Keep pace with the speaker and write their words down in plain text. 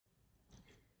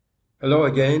Hello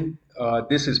again.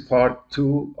 This is part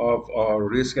two of our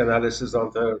risk analysis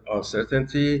under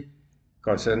uncertainty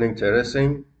concerning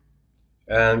terracing.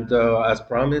 And as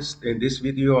promised, in this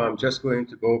video, I'm just going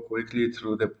to go quickly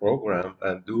through the program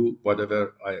and do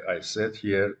whatever I said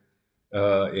here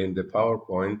in the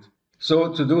PowerPoint.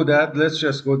 So to do that, let's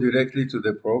just go directly to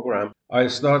the program. I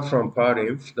start from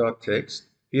parinf.txt.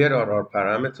 Here are our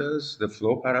parameters, the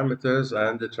flow parameters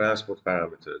and the transport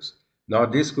parameters. Now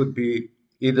this could be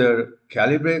either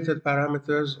calibrated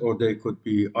parameters or they could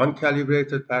be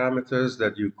uncalibrated parameters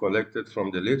that you collected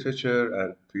from the literature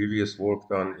and previous work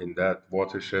done in that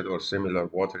watershed or similar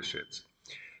watersheds.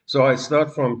 So I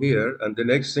start from here, and the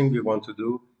next thing we want to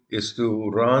do is to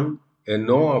run a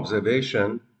no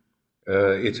observation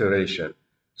iteration.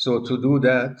 So to do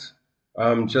that,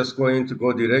 I'm just going to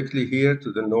go directly here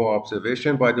to the no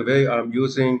observation. By the way, I'm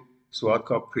using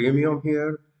SWATCUP-premium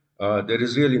here. There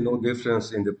is really no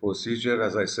difference in the procedure.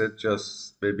 As I said,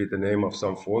 just maybe the name of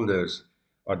some folders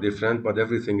are different, but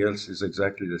everything else is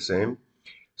exactly the same.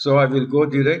 So I will go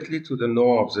directly to the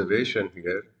no observation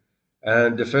here.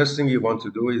 And the first thing you want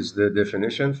to do is the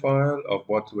definition file of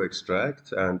what to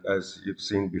extract. And as you've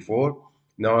seen before,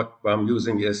 now I'm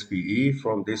using SPE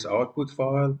from this output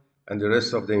file, and the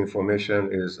rest of the information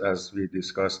is as we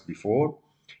discussed before.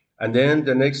 And then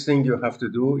the next thing you have to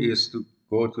do is to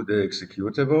go to the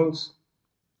executables.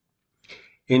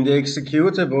 In the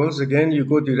executables, again, you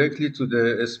go directly to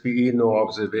the SPE no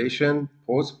observation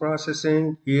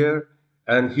post-processing here.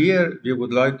 And here we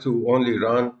would like to only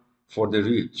run for the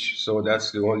reach. So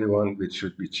that's the only one which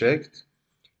should be checked.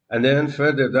 And then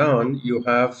further down, you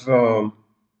have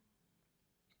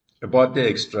about the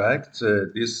extract.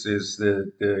 This is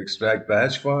the extract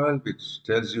batch file, which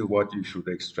tells you what you should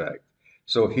extract.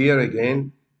 So here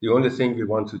again, the only thing we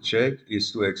want to check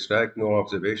is to extract no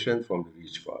observation from the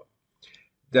reach file.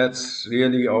 That's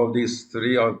really all these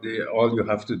three are all you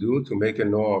have to do to make a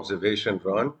no observation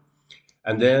run.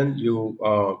 And then you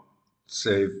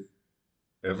save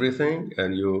everything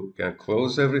and you can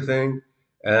close everything.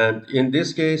 And in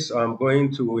this case, I'm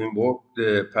going to invoke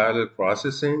the parallel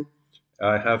processing.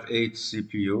 I have 8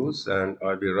 CPUs and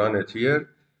I will run it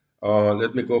here.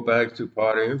 Let me go back to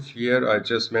parinf. Here, I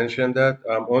just mentioned that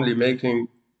I'm only making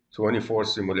 24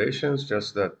 simulations,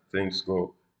 just that things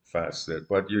go faster.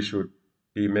 But you should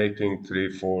be making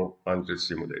 300-400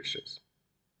 simulations.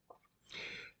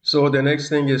 So the next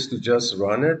thing is to just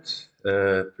run it,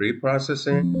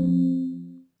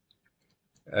 pre-processing.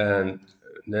 And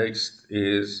next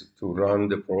is to run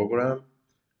the program.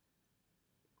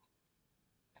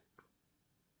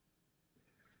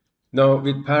 Now,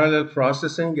 with parallel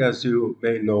processing, as you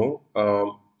may know,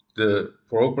 the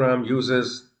program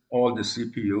uses all the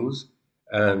CPUs,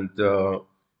 and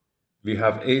we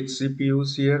have 8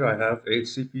 CPUs here. I have 8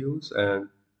 CPUs, and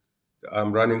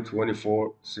I'm running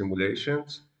 24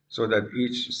 simulations so that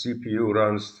each CPU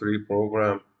runs 3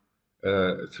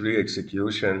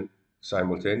 execution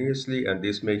simultaneously, and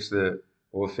this makes the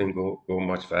whole thing go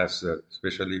much faster,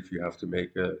 especially if you have to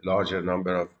make a larger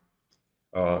number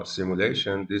of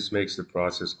simulation. This makes the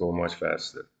process go much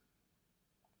faster.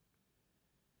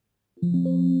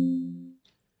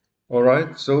 All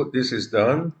right, so this is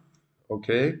done.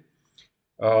 Okay.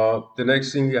 The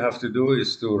next thing you have to do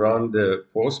is to run the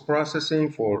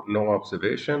post-processing for no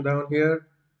observation down here.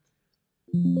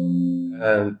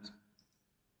 And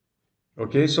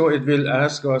okay, so it will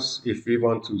ask us if we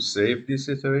want to save this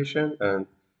iteration, and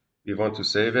we want to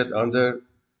save it under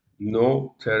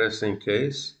no terracing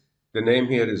case. The name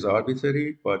here is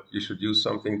arbitrary, but you should use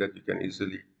something that you can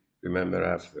easily remember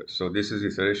after. So this is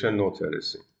iteration no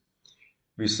terracing.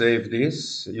 We save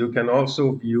this. You can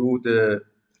also view the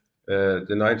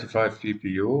 95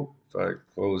 PPU. If I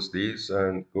close these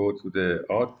and go to the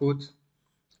output,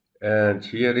 and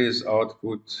here is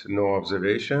output no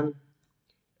observation,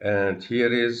 and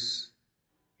here is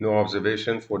no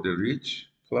observation for the reach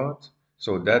plot.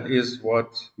 So that is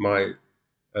what my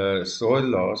soil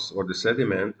loss or the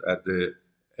sediment at the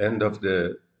end of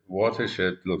the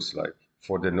watershed looks like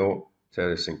for the no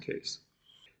terracing case.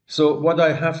 So what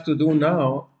I have to do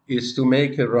now is to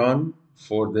make a run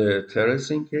for the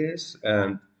terracing case,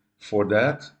 and for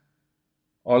that,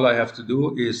 all I have to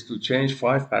do is to change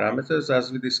 5 parameters as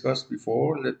we discussed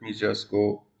before. Let me just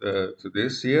go to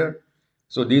this here.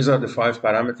 So these are the 5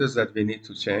 parameters that we need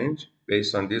to change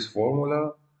based on this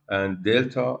formula, and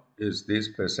delta is these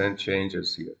percent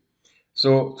changes here.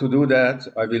 So to do that,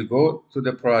 I will go to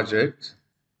the project,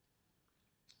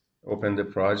 open the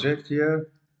project here,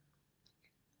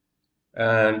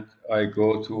 and I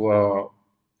go to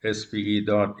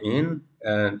spe.in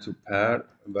and to par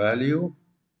value.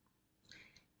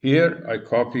 Here, I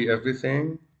copy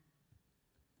everything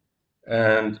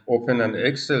and open an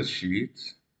Excel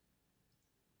sheet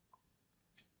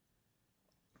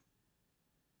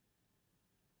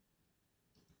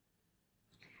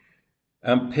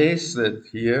and paste it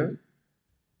here.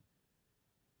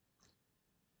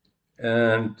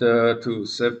 And to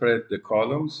separate the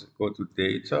columns, go to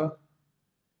Data,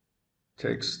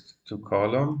 Text to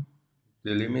Column,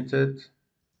 Delimited,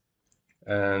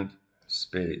 and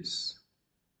Space.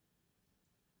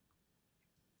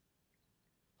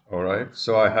 All right,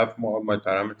 so I have all my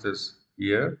parameters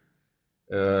here.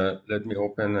 Let me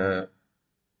open a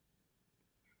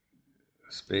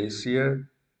space here.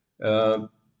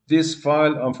 This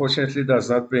file, unfortunately,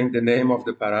 does not bring the name of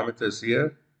the parameters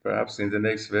here. Perhaps in the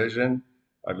next version,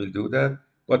 I will do that.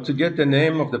 But to get the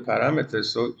name of the parameters,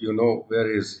 so you know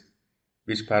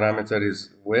which parameter is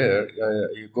where,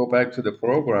 you go back to the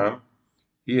program.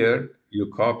 Here,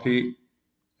 you copy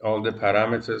all the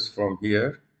parameters from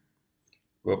here,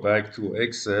 go back to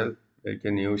Excel, make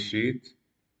a new sheet,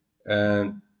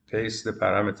 and paste the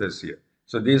parameters here.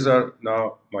 So these are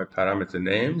now my parameter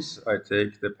names. I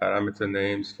take the parameter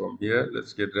names from here.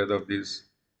 Let's get rid of this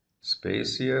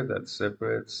space here that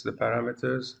separates the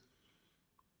parameters.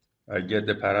 I get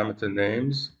the parameter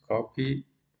names, copy,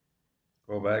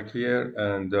 go back here,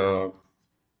 and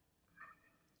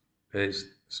paste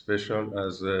special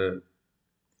as a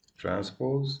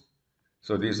transpose.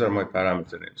 So these are my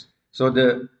parameter names. So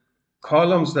the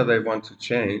columns that I want to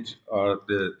change are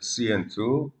the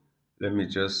CN2. Let me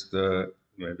just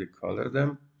maybe color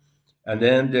them. And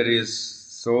then there is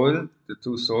soil, the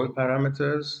two soil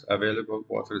parameters, available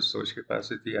water storage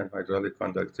capacity and hydraulic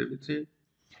conductivity.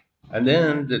 And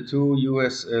then the two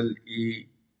USLE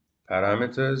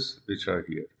parameters, which are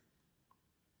here.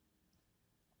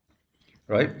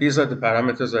 Right? These are the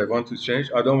parameters I want to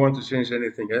change. I don't want to change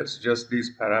anything else, just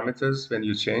these parameters. When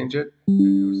you change it,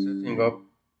 when you're setting up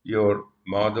your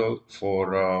model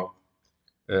for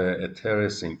a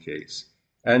terracing case.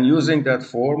 And using that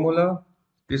formula,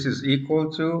 this is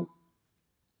equal to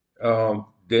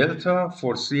delta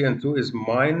for CN2 is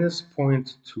minus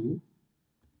 0.2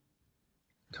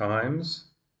 times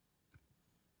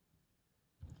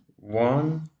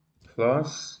 1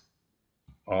 plus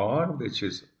R, which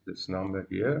is this number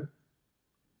here,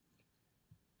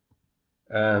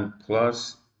 and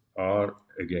plus R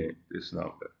again, this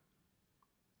number.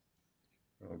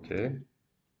 Okay.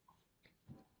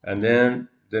 And then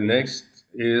the next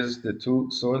is the two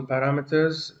soil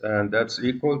parameters, and that's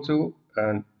equal to,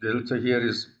 and delta here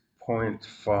is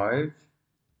 0.5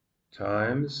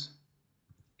 times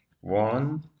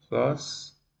 1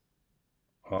 plus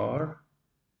R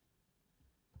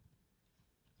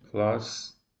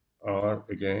plus R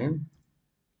again.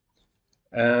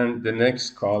 And the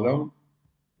next column,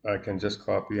 I can just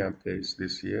copy and paste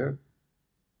this here.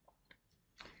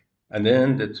 And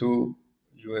then the two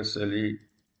USLE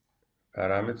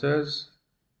parameters,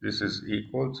 this is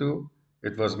equal to,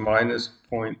 it was minus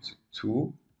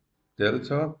 0.2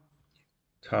 delta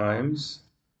times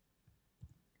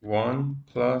 1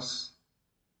 plus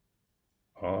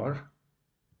R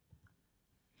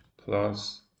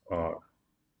plus R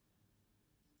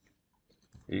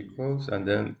equals, and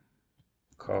then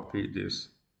copy this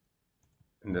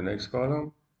in the next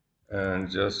column and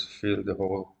just fill the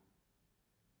hole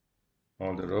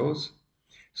on the rows.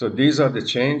 So these are the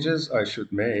changes I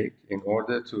should make in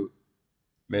order to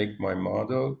make my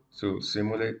model to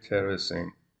simulate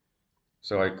terracing.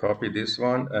 So I copy this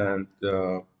one and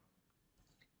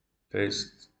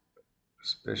paste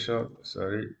special,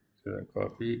 sorry,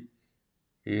 copy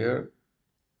here,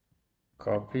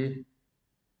 copy,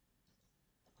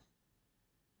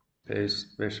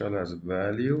 paste special as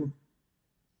value,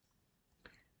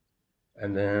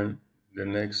 and then the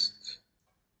next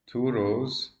two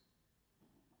rows,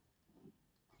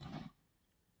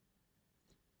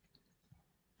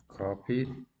 copy,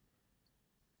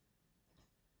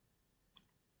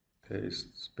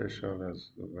 paste special as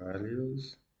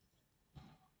values,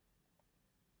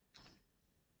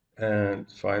 and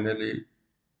finally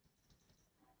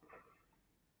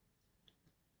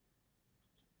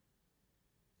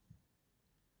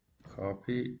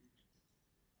copy,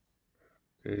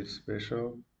 paste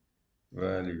special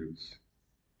values.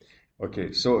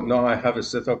 Okay, so now I have a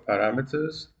set of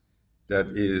parameters that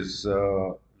is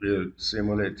will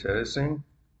simulate terracing.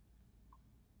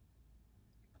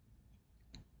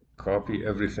 Copy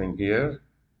everything here,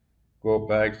 go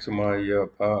back to my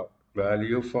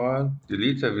value file,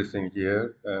 delete everything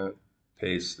here, and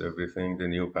paste everything, the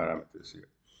new parameters here.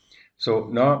 So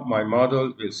now my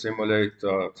model will simulate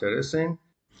terracing.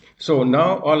 So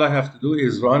now all I have to do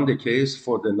is run the case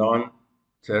for the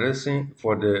non-terracing,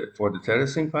 for the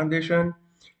terracing condition.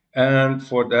 And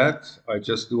for that, I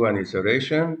just do an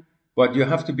iteration. But you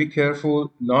have to be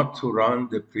careful not to run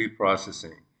the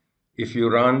pre-processing. If you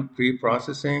run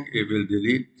pre-processing, it will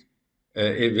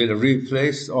it will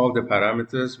replace all the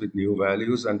parameters with new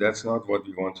values, and that's not what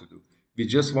we want to do. We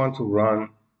just want to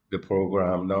run the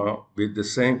program now with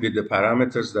with the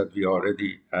parameters that we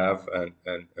already have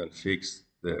and fixed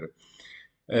there.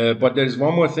 But there is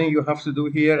one more thing you have to do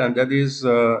here, and that is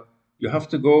you have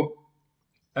to go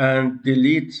and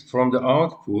delete from the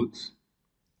output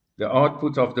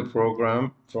of the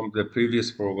program from the previous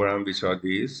program, which are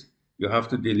these. You have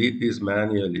to delete these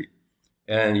manually.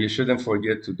 And you shouldn't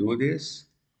forget to do this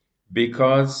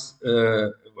because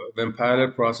when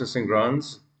parallel processing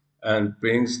runs and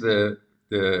brings the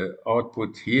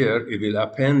output here, it will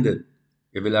append it.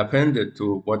 It will append it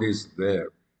to what is there.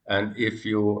 And if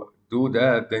you do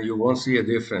that, then you won't see a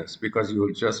difference because you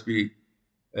will just be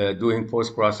doing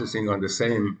post-processing on the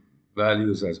same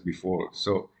values as before.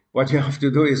 So what you have to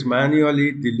do is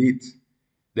manually delete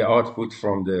the output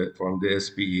from the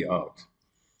SPE out.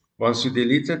 Once you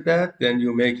deleted that, then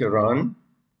you make a run.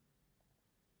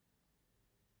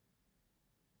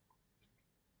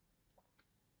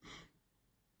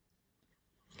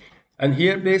 And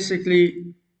here,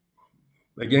 basically,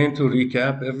 again, to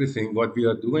recap everything, what we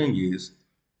are doing is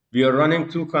we are running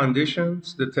two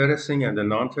conditions, the terracing and the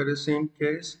non-terracing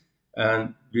case,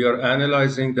 and we are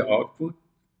analyzing the output,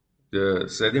 the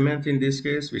sediment in this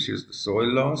case, which is the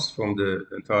soil loss from the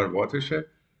entire watershed,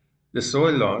 the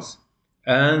soil loss,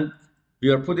 and we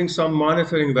are putting some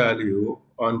monitoring value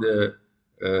on the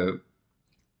uh,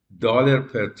 dollar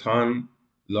per ton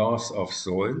loss of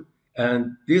soil.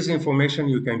 And this information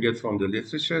you can get from the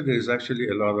literature. There is actually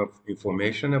a lot of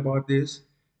information about this,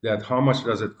 that how much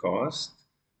does it cost,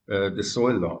 the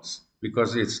soil loss,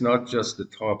 because it's not just the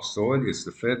topsoil, it's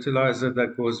the fertilizer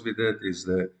that goes with it, it's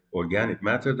the organic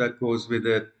matter that goes with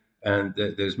it, and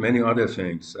there's many other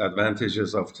things,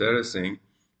 advantages of terracing,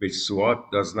 which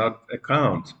SWAT does not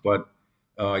account, but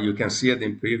you can see it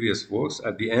in previous works.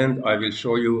 At the end, I will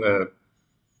show you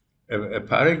a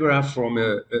paragraph from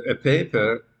a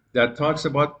paper that talks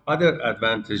about other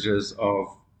advantages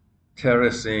of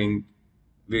terracing,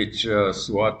 which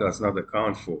SWOT does not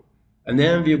account for. And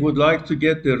then we would like to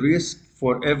get the risk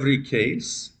for every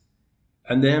case.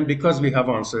 And then because we have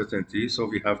uncertainty, so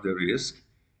we have the risk.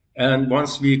 And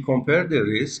once we compare the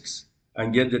risks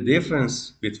and get the difference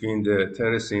between the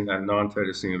terracing and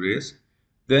non-terracing risk,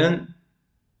 then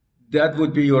that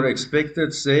would be your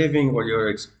expected saving or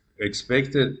your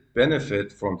expected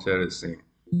benefit from terracing.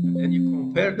 And then you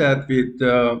compare that with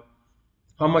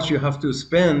how much you have to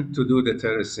spend to do the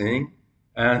terracing.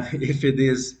 And if it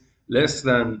is less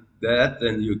than that,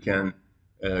 then you can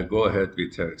go ahead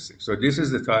with terracing. So this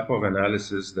is the type of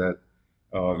analysis that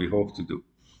we hope to do.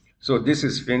 So this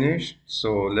is finished.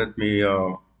 So let me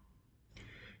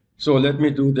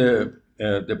do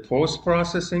the post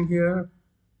processing here,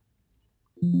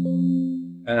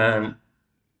 and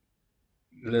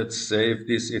let's save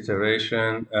this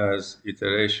iteration as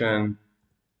iteration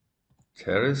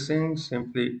terracing,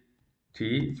 simply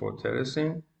T for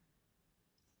terracing.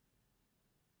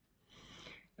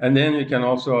 And then you can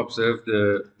also observe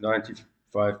the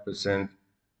 95%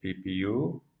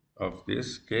 PPU of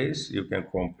this case. You can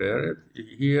compare it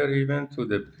here even to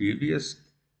the previous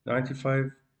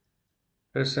 95%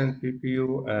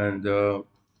 PPU, and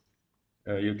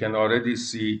you can already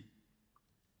see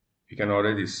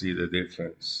the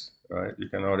difference, right? You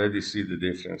can already see the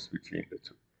difference between the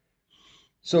two.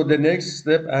 So the next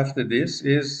step after this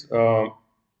is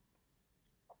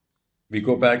we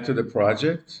go back to the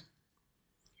project.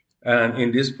 And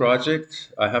in this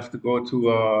project, I have to go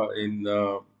to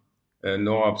a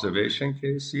no observation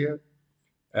case here.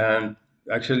 And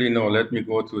actually, no, let me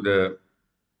go to the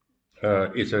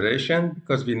iteration,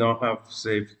 because we now have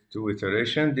saved two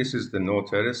iteration. This is the no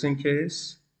terracing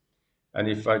case. And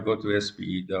if I go to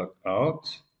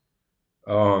spe.out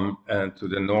and to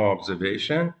the no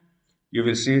observation, you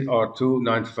will see our two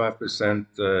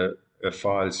 95%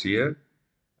 files here.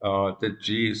 The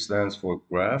G stands for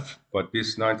graph, but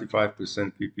this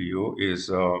 95% PPU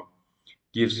is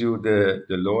gives you the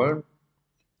lower,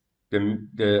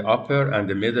 the upper, and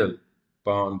the middle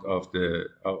bound of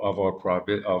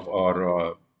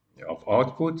our of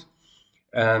output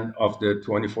and of the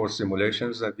 24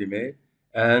 simulations that we made.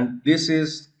 And this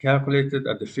is calculated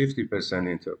at the 50%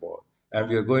 interval. And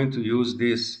we are going to use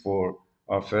this for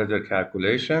our further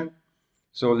calculation.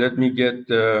 So let me get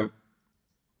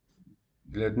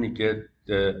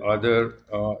the other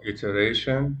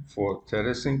iteration for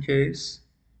terracing case.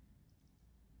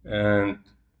 And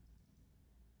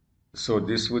so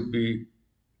this would be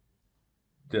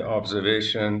the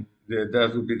observation,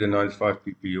 that would be the 95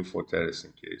 ppU for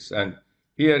terracing case. And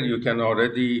here you can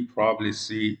already probably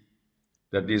see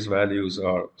that these values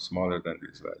are smaller than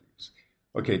these values.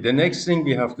 Okay, the next thing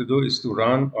we have to do is to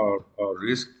run our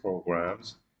risk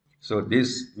programs. So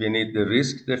this, we need the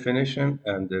risk definition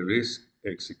and the risk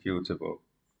executable.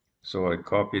 So I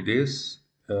copy this,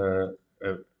 uh,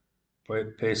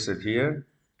 paste it here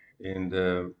in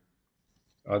the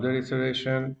other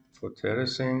iteration for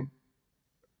terracing.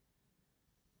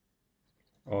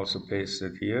 Also paste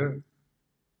it here.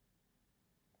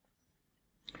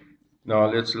 Now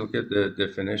let's look at the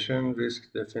definition,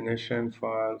 risk definition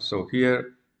file. So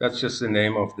here, that's just the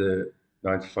name of the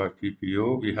 95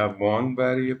 ppU. We have one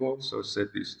variable, so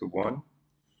set this to 1.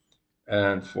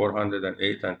 And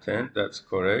 408 and 10, that's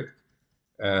correct.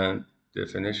 And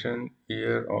definition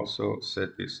here, also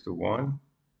set this to 1.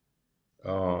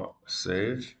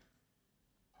 Save.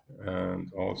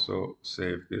 And also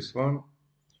save this one.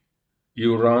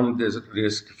 You run this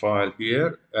risk file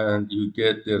here, and you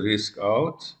get the risk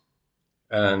out.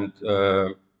 And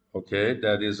okay,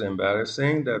 that is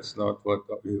embarrassing. That's not what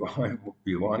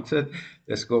we wanted.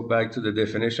 Let's go back to the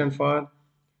definition file.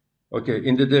 Okay,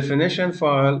 in the definition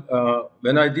file,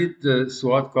 when I did the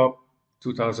SWATCUP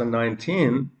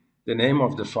 2019, the name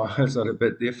of the files are a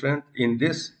bit different. In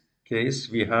this case,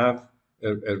 we have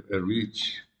a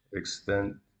reach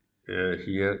extent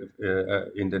here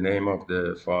in the name of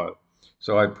the file.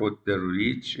 So I put the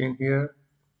reach in here.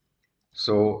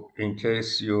 So in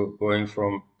case you're going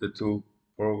from the two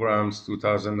programs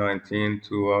 2019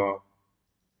 to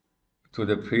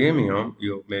the premium,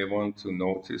 you may want to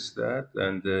notice that.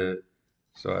 And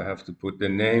so I have to put the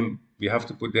name. We have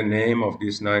to put the name of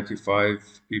this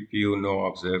 95 ppU no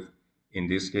observe. In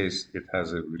this case, it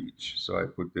has a reach. So I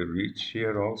put the reach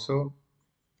here also,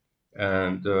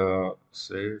 and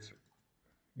save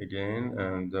again,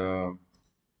 and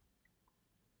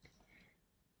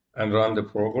run the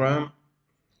program.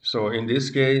 So in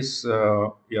this case,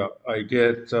 yeah, I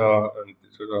get to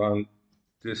run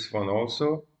this one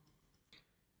also.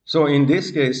 So in this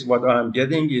case, what I'm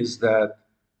getting is that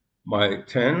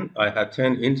I had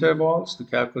 10 intervals to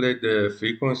calculate the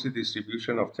frequency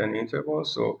distribution of 10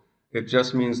 intervals. So it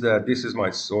just means that this is my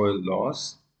soil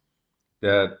loss,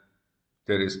 that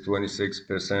there is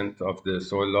 26% of the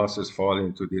soil losses fall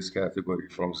into this category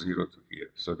from 0 to here.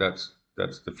 So that's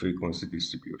the frequency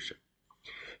distribution.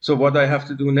 So what I have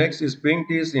to do next is bring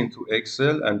this into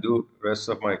Excel and do the rest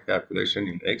of my calculation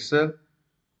in Excel.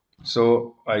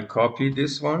 So I copy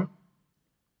this one.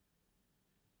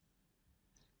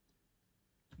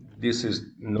 This is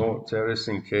no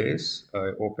terracing case.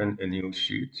 I open a new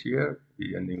sheet here,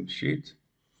 a new sheet,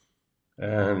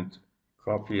 and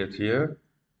copy it here.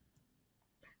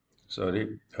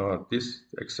 Sorry, this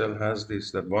Excel has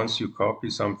this, that once you copy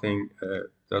something,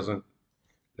 doesn't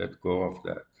let go of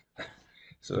that.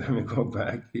 So let me go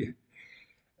back here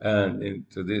and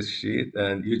into this sheet,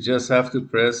 and you just have to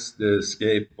press the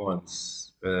escape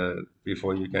once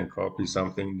before you can copy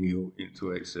something new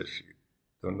into Excel sheet.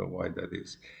 Don't know why that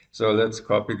is. So let's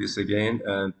copy this again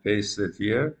and paste it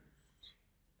here.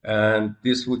 And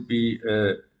this would be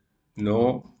a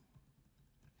no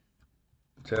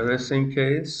terracing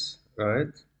case,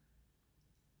 right?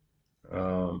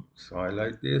 So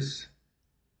highlight this.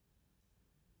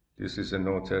 This is a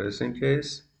no terracing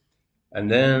case. And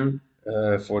then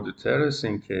for the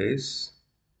terracing case,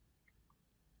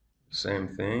 same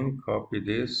thing, copy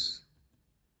this,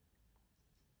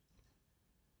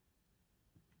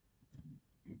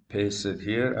 paste it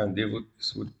here, and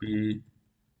this would be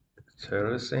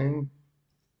terracing.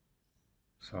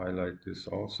 So highlight this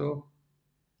also.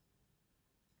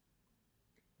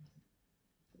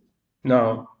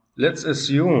 Now, let's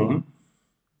assume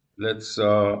that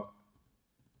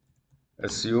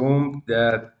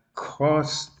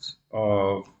cost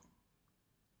of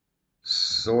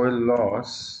soil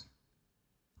loss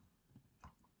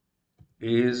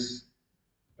is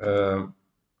 $100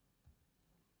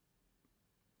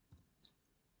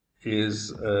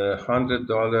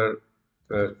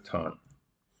 per ton,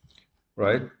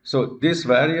 right? So this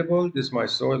variable, this is my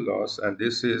soil loss, and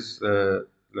this is,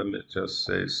 let me just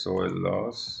say soil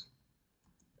loss,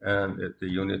 and the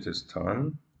unit is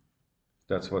ton.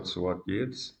 That's what SWAT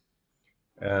gives.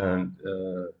 And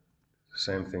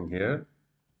same thing here.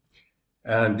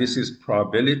 And this is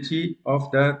probability of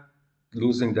that,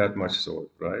 losing that much soil,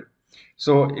 right?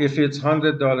 So if it's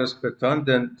 $100 per ton,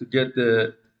 then to get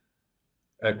the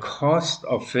cost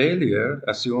of failure,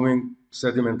 assuming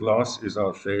sediment loss is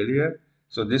our failure.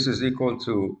 So this is equal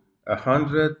to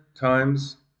 100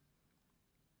 times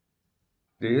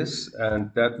this,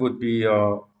 and that would be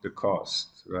the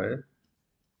cost, right?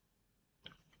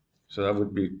 So that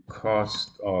would be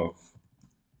cost of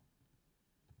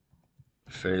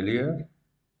failure.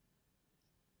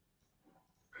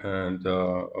 And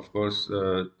of course,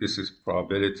 this is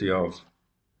probability of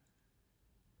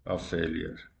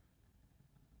failure.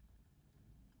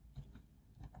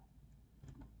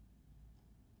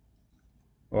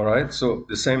 All right, so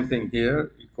the same thing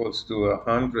here equals to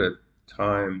 100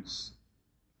 times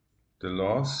the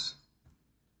loss.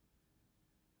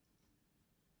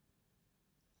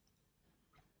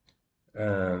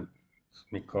 And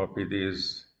let me copy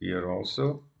this here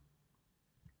also.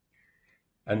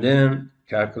 And then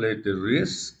calculate the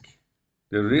risk.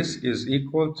 The risk is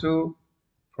equal to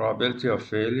probability of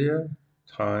failure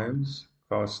times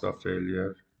cost of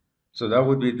failure. So that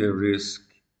would be the risk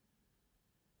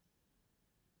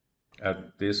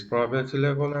at this probability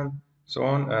level and so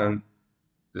on. And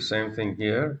the same thing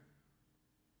here,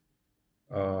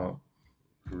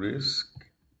 risk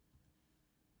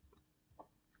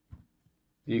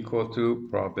equal to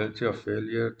probability of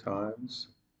failure times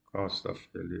cost of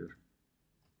failure.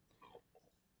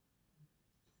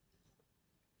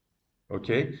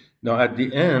 Okay, now at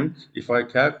the end, if I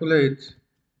calculate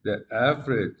the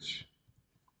average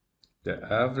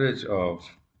of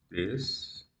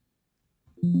this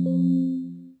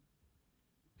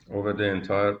over the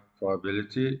entire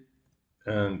probability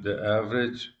and the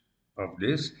average of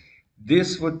this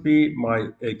would be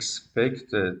my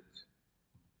expected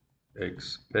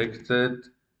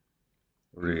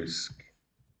risk,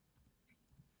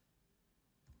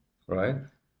 right?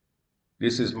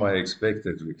 This is my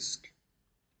expected risk.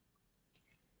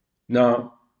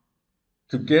 Now,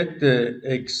 to get the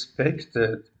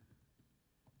expected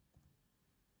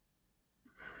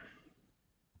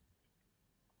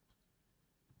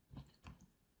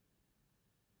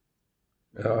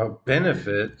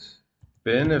benefit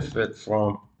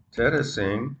from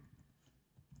terracing,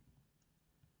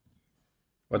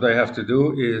 what I have to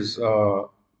do is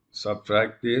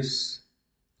subtract this.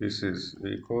 This is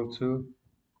equal to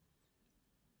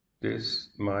this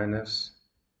minus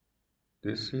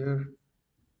this here.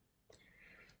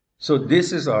 So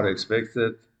this is our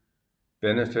expected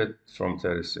benefit from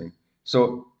terracing.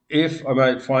 So if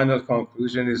my final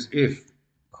conclusion is if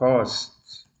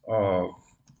cost of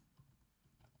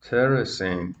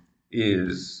terracing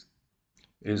is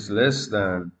less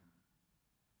than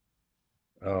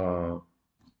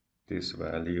this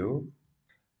value,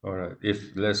 all right,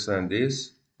 if less than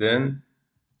this, then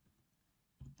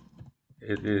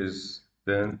it is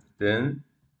then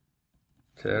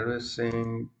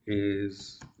terracing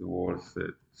is worth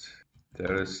it.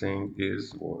 Terracing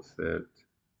is worth it.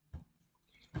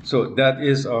 So that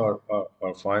is our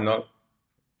final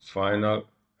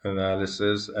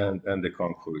analysis and the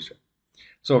conclusion.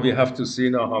 So we have to see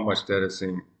now how much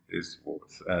terracing is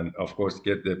worth, and of course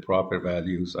get the proper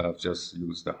values. I've just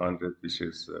used 100, which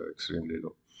is extremely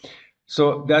low.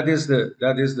 So that is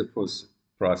the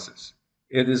process.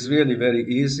 It is really very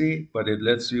easy, but it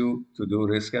lets you to do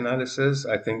risk analysis.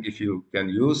 I think if you can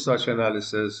use such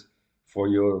analysis for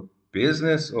your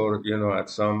business or at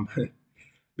some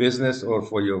business or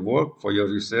for your work, for your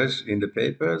research in the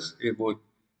papers, it would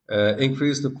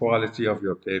increase the quality of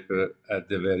your paper at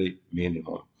the very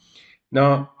minimum.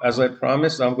 Now, as I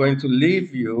promised, I'm going to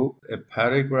leave you a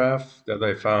paragraph that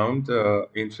I found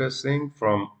interesting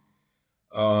from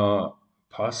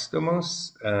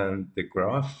Posthumous and the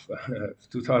Graph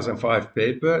 2005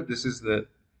 paper. This is the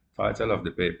title of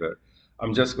the paper.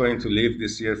 I'm just going to leave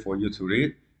this here for you to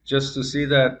read, just to see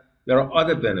that there are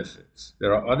other benefits.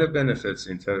 There are other benefits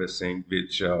in terracing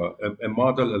which a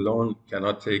model alone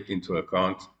cannot take into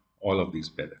account all of these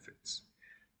benefits.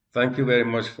 Thank you very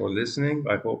much for listening.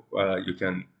 I hope you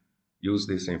can use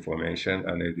this information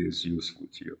and it is useful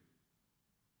to you.